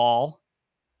in the wall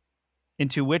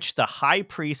into which the high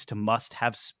priest must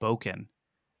have spoken.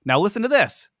 Now, listen to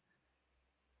this.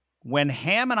 When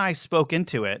Ham and I spoke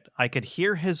into it, I could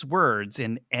hear his words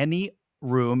in any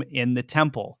room in the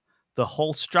temple. The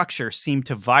whole structure seemed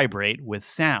to vibrate with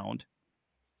sound.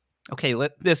 Okay,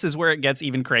 this is where it gets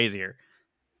even crazier.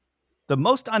 The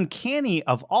most uncanny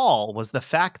of all was the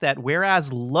fact that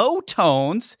whereas low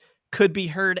tones could be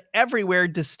heard everywhere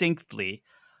distinctly,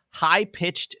 high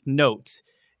pitched notes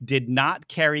did not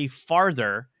carry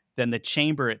farther than the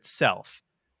chamber itself.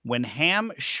 When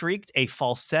Ham shrieked a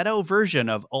falsetto version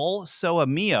of Ol Soa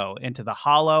Mio into the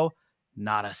hollow,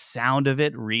 not a sound of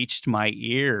it reached my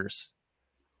ears.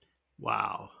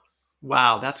 Wow.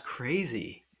 Wow, that's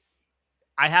crazy.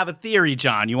 I have a theory,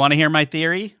 John. You want to hear my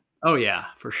theory? Oh yeah,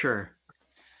 for sure.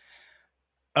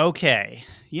 Okay.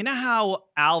 You know how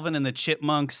Alvin and the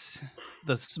Chipmunks,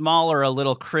 the smaller a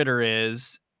little critter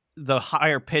is, the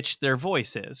higher pitched their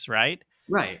voice is, right?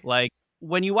 Right. Like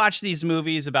when you watch these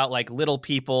movies about like little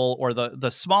people or the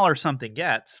smaller something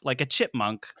gets, like a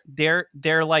chipmunk, they're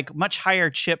like much higher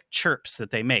chirps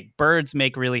that they make. Birds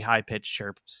make really high pitched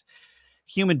chirps.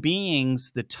 Human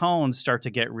beings, the tones start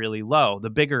to get really low. The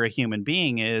bigger a human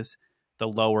being is, the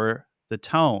lower the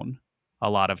tone a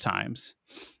lot of times,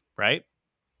 right?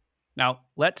 Now,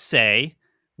 let's say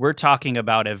we're talking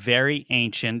about a very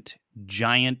ancient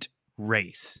giant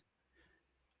race,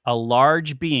 a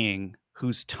large being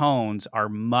whose tones are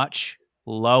much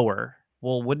lower.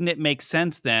 Well, wouldn't it make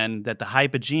sense then that the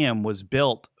Hypogeum was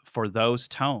built for those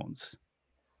tones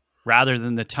rather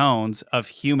than the tones of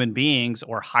human beings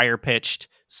or higher pitched,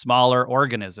 smaller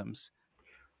organisms?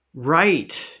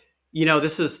 Right.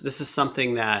 This is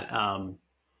something that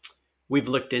we've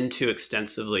looked into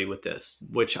extensively with this,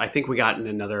 which I think we got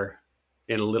in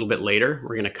a little bit later.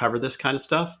 We're going to cover this kind of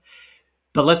stuff,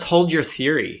 but let's hold your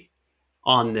theory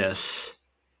on this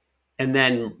and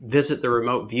then visit the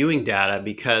remote viewing data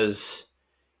because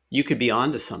you could be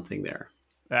onto something there.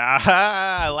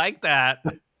 Ah, I like that.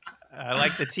 I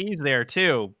like the tease there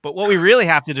too. But what we really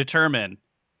have to determine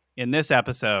in this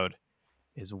episode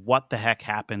is what the heck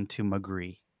happened to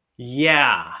Magri.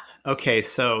 Yeah. Okay.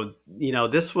 So,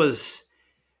 this was,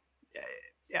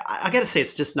 I got to say,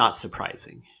 it's just not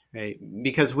surprising, right?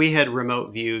 Because we had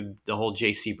remote viewed the whole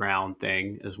J.C. Brown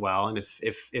thing as well. And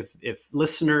if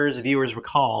listeners, viewers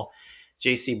recall,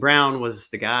 J.C. Brown was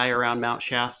the guy around Mount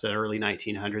Shasta, early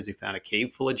 1900s, who found a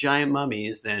cave full of giant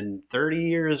mummies. Then 30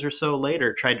 years or so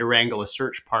later, tried to wrangle a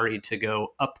search party to go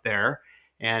up there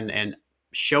and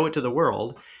show it to the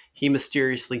world. He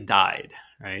mysteriously died,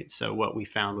 right? So what we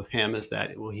found with him is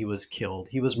that, well, he was killed.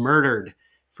 He was murdered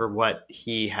for what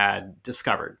he had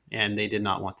discovered, and they did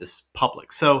not want this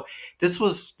public. So this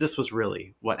was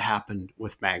really what happened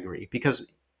with Magri,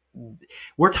 because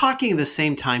we're talking the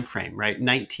same time frame, right?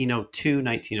 1902,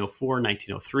 1904,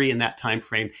 1903, in that time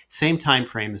frame, same time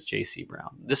frame as JC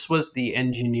Brown. This was the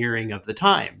engineering of the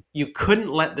time. You couldn't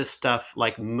let this stuff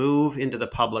like move into the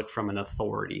public from an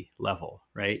authority level,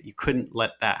 right? You couldn't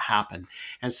let that happen.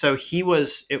 And so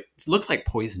it looked like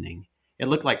poisoning. It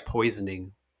looked like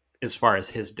poisoning as far as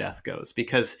his death goes,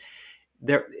 because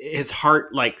his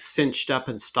heart like cinched up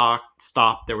and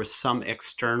stopped. There was some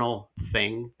external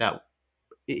thing that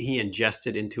he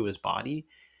ingested into his body,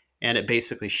 and it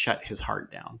basically shut his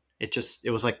heart down. It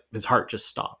was like his heart just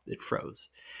stopped. It froze.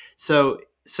 So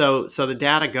the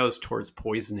data goes towards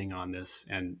poisoning on this,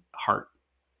 and heart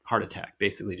attack,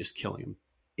 basically just killing him.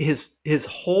 His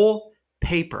whole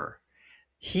paper,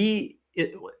 he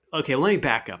it, okay, let me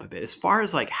back up a bit. As far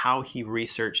as like how he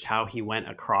researched, how he went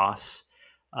across,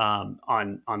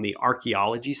 on the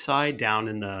archaeology side, down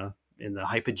in the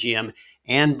Hypogeum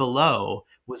and below,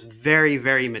 was very,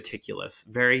 very meticulous,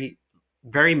 very,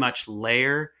 very much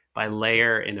layer by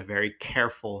layer, in a very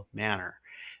careful manner.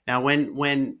 Now,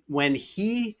 when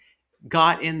he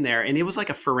got in there, and it was like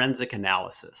a forensic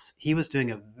analysis, he was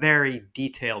doing a very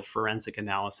detailed forensic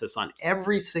analysis on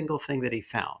every single thing that he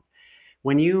found.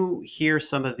 When you hear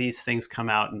some of these things come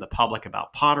out in the public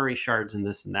about pottery shards and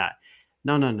this and that,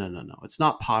 no, no, no, no, no. It's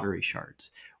not pottery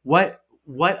shards. What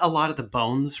a lot of the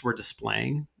bones were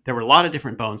displaying, there were a lot of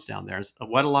different bones down there.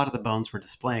 What a lot of the bones were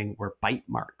displaying were bite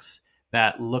marks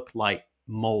that looked like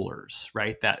molars,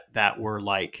 right? That were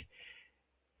like,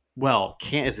 well,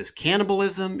 is this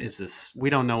cannibalism? Is this, we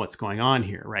don't know what's going on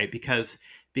here, right? Because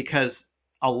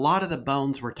a lot of the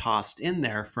bones were tossed in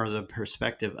there for the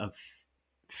perspective of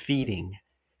feeding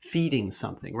feeding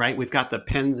something, right? We've got the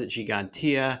pens at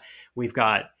Gigantea, we've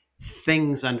got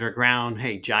things underground.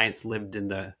 Hey, giants lived in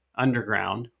the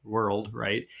underground world,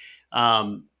 right?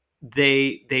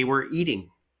 They were eating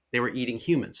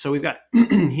humans. So we've got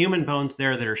human bones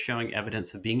there that are showing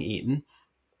evidence of being eaten.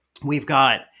 We've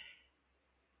got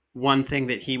one thing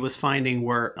that he was finding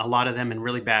were a lot of them in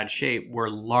really bad shape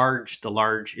were the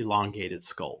large elongated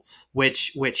skulls,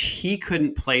 which he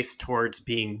couldn't place towards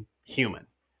being human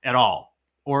at all,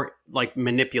 or like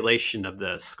manipulation of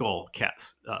the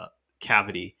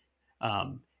cavity.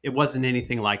 It wasn't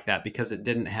anything like that, because it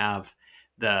didn't have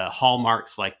the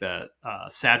hallmarks like the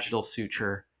sagittal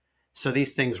suture. So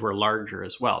these things were larger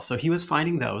as well. So he was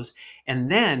finding those.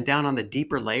 And then down on the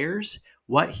deeper layers,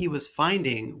 what he was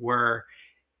finding were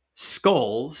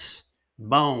skulls,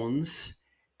 bones,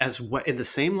 as what in the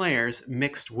same layers,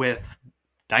 mixed with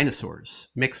dinosaurs,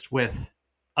 mixed with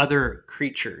other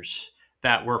creatures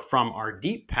that were from our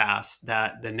deep past,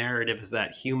 that the narrative is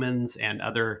that humans and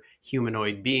other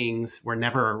humanoid beings were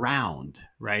never around,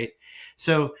 right?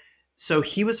 So so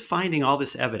he was finding all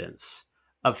this evidence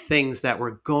of things that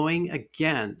were going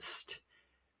against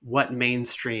what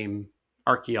mainstream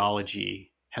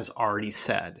archaeology has already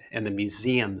said and the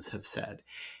museums have said.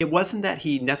 It wasn't that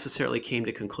he necessarily came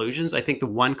to conclusions. I think the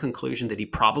one conclusion that he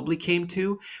probably came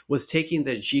to was taking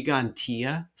the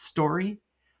Gigantia story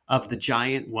of the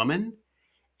giant woman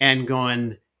and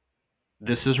going,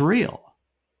 this is real.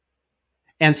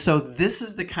 And so this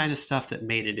is the kind of stuff that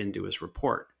made it into his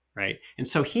report, right? And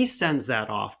so he sends that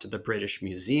off to the British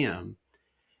Museum,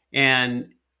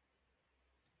 and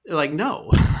they're like,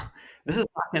 no, this is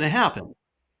not going to happen.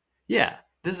 Yeah,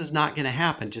 this is not going to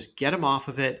happen. Just get him off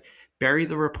of it, bury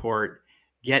the report,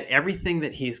 get everything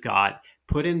that he's got,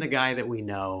 put in the guy that we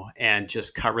know, and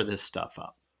just cover this stuff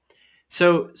up.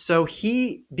 So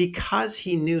he, because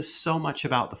he knew so much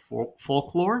about the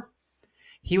folklore,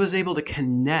 he was able to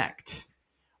connect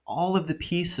all of the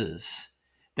pieces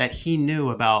that he knew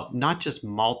about not just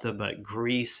Malta, but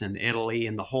Greece and Italy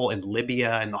and the whole, and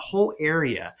Libya and the whole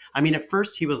area. I mean, at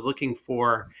first he was looking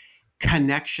for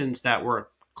connections that were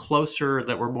closer,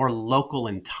 that were more local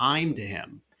in time to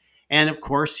him. And of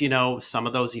course, some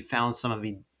of those he found, some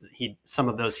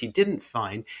of those he didn't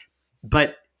find.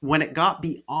 But when it got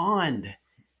beyond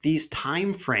these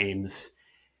time frames,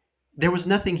 there was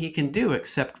nothing he can do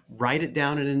except write it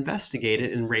down and investigate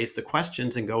it and raise the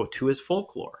questions and go to his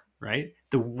folklore, right?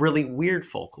 The really weird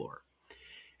folklore.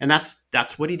 And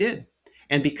that's what he did.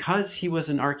 And because he was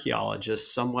an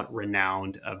archaeologist, somewhat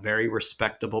renowned, a very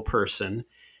respectable person,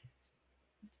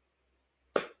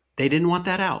 they didn't want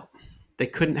that out. They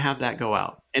couldn't have that go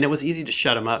out. And it was easy to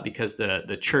shut him up because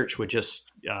the church would just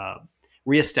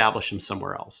reestablish him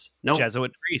somewhere else. Nope.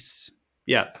 Jesuit priests.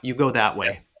 Yeah, you go that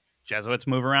way. Jesuits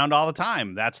move around all the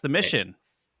time. That's the mission.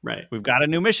 Right. We've got a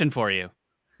new mission for you.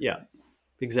 Yeah,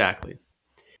 exactly.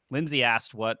 Lindsay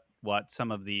asked what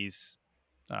some of these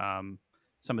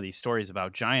stories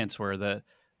about giants were. The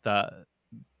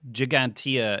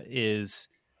Gigantia is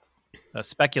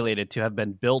speculated to have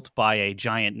been built by a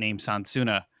giant named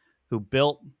Sansuna, who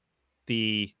built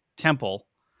the temple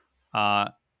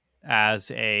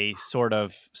as a sort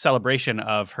of celebration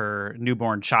of her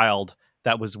newborn child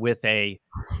that was with a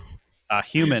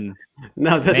human.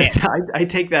 No, I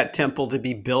take that temple to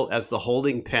be built as the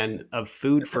holding pen of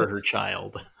food for her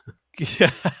child.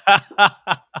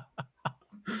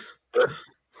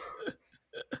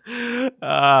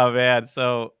 Oh man!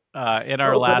 So in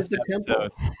our last temple.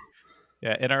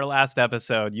 episode, in our last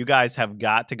episode, you guys have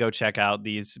got to go check out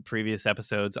these previous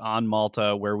episodes on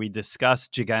Malta where we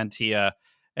discussed Gigantia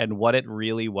and what it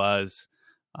really was.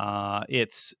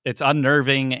 It's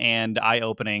unnerving and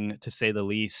eye-opening to say the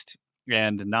least,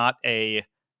 and not a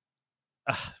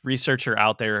researcher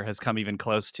out there has come even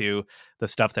close to the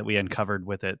stuff that we uncovered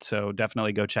with it. So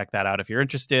definitely go check that out if you're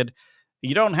interested.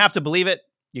 You don't have to believe it.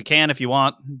 You can if you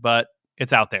want, but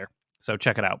it's out there. So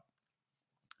check it out.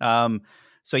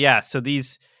 So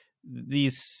these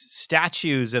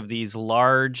statues of these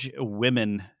large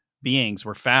women beings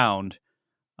were found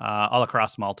all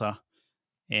across Malta,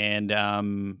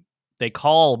 and they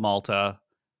call Malta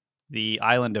the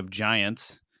island of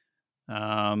giants.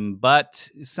 But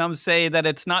some say that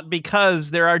it's not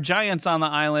because there are giants on the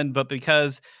island, but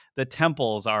because the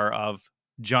temples are of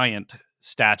giant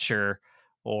stature,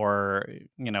 or,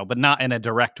 but not in a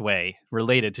direct way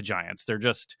related to giants. They're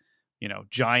just,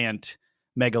 giant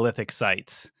megalithic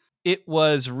sites. It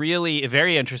was really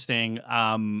very interesting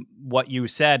what you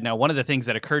said. Now, one of the things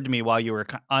that occurred to me while you were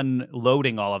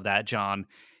unloading all of that, John,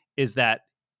 is that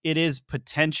it is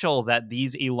potential that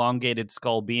these elongated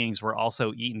skull beings were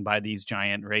also eaten by these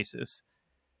giant races.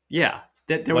 Yeah,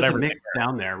 there was a mix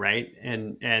down there, right?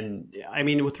 And I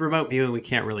mean, with remote viewing, we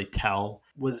can't really tell.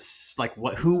 Was like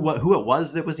who it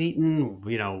was that was eaten.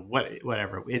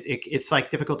 Whatever. It's like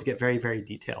difficult to get very, very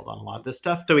detailed on a lot of this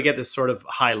stuff. So we get this sort of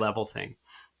high level thing,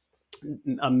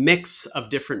 a mix of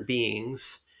different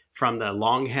beings from the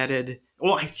long-headed.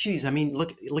 Oh, geez, I mean,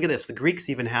 look at this. The Greeks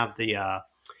even have the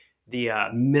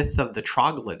myth of the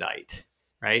troglodyte,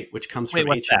 right? Which comes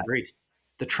from ancient Greece.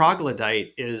 The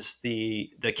troglodyte is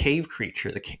the cave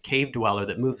creature, the cave dweller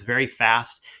that moves very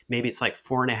fast. Maybe it's like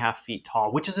 4.5 feet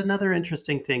tall, which is another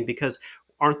interesting thing because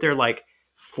aren't there like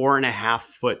 4.5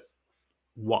 foot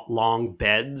long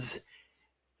beds?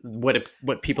 What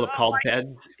people have called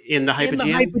beds in the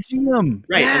Hypogeum.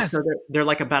 Right. Yes. And so they're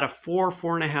like about a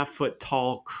 4.5 foot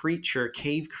tall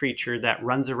cave creature that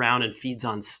runs around and feeds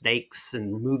on snakes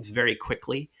and moves very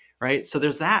quickly. Right. So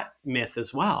there's that myth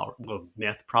as well. Well,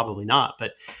 myth, probably not,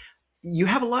 but you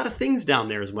have a lot of things down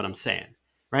there is what I'm saying.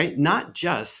 Right. Not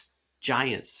just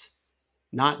giants,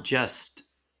 not just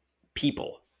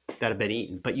people that have been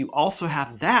eaten, but you also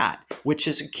have that, which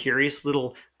is a curious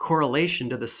little correlation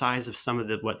to the size of some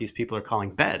of what these people are calling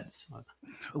beds.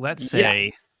 Let's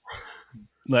say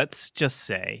Let's just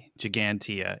say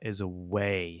Gigantea is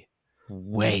way,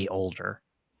 way older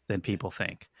than people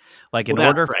think. Like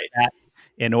Well, that's right.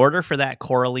 in order for that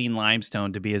coralline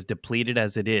limestone to be as depleted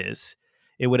as it is,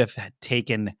 it would have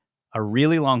taken a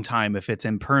really long time if it's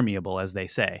impermeable, as they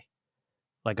say.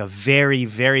 Like a very,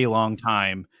 very long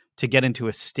time to get into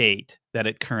a state that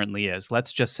it currently is.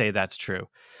 Let's just say that's true.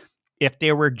 If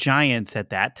there were giants at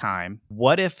that time,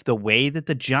 what if the way that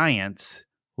the giants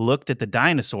looked at the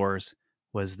dinosaurs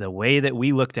was the way that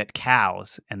we looked at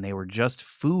cows and they were just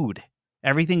food?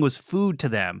 Everything was food to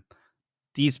them.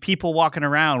 These people walking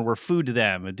around were food to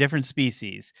them, a different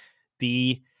species.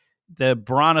 The the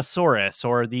brontosaurus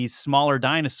or these smaller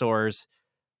dinosaurs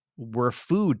were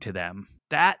food to them.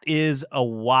 That is a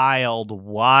wild,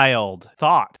 wild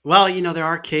thought. Well, there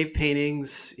are cave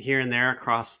paintings here and there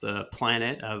across the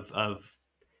planet of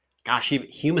gosh, even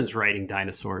humans riding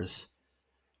dinosaurs.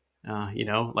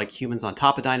 Like humans on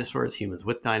top of dinosaurs, humans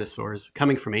with dinosaurs,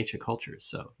 coming from ancient cultures.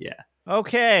 So yeah.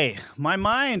 Okay, my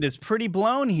mind is pretty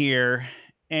blown here,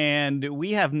 and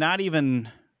we have not even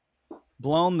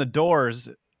blown the doors,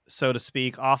 so to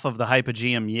speak, off of the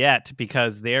Hypogeum yet,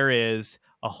 because there is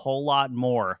a whole lot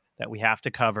more that we have to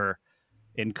cover,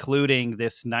 including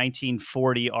this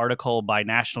 1940 article by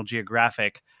National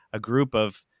Geographic, a group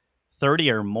of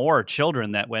 30 or more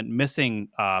children that went missing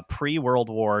pre World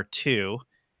War II,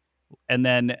 and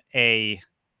then a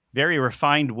very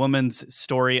refined woman's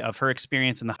story of her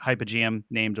experience in the Hypogeum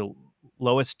named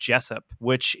Lois Jessup,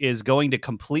 which is going to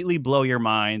completely blow your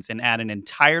minds and add an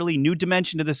entirely new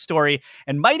dimension to this story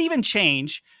and might even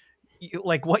change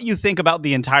like what you think about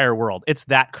the entire world. It's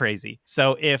that crazy.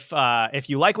 So if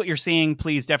you like what you're seeing,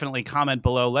 please definitely comment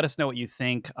below. Let us know what you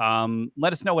think.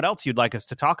 Let us know what else you'd like us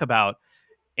to talk about.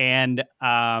 And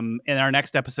in our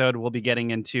next episode, we'll be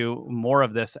getting into more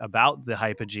of this about the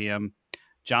Hypogeum.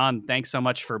 John, thanks so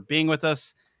much for being with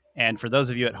us. And for those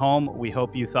of you at home, we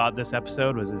hope you thought this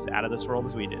episode was as out of this world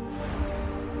as we did.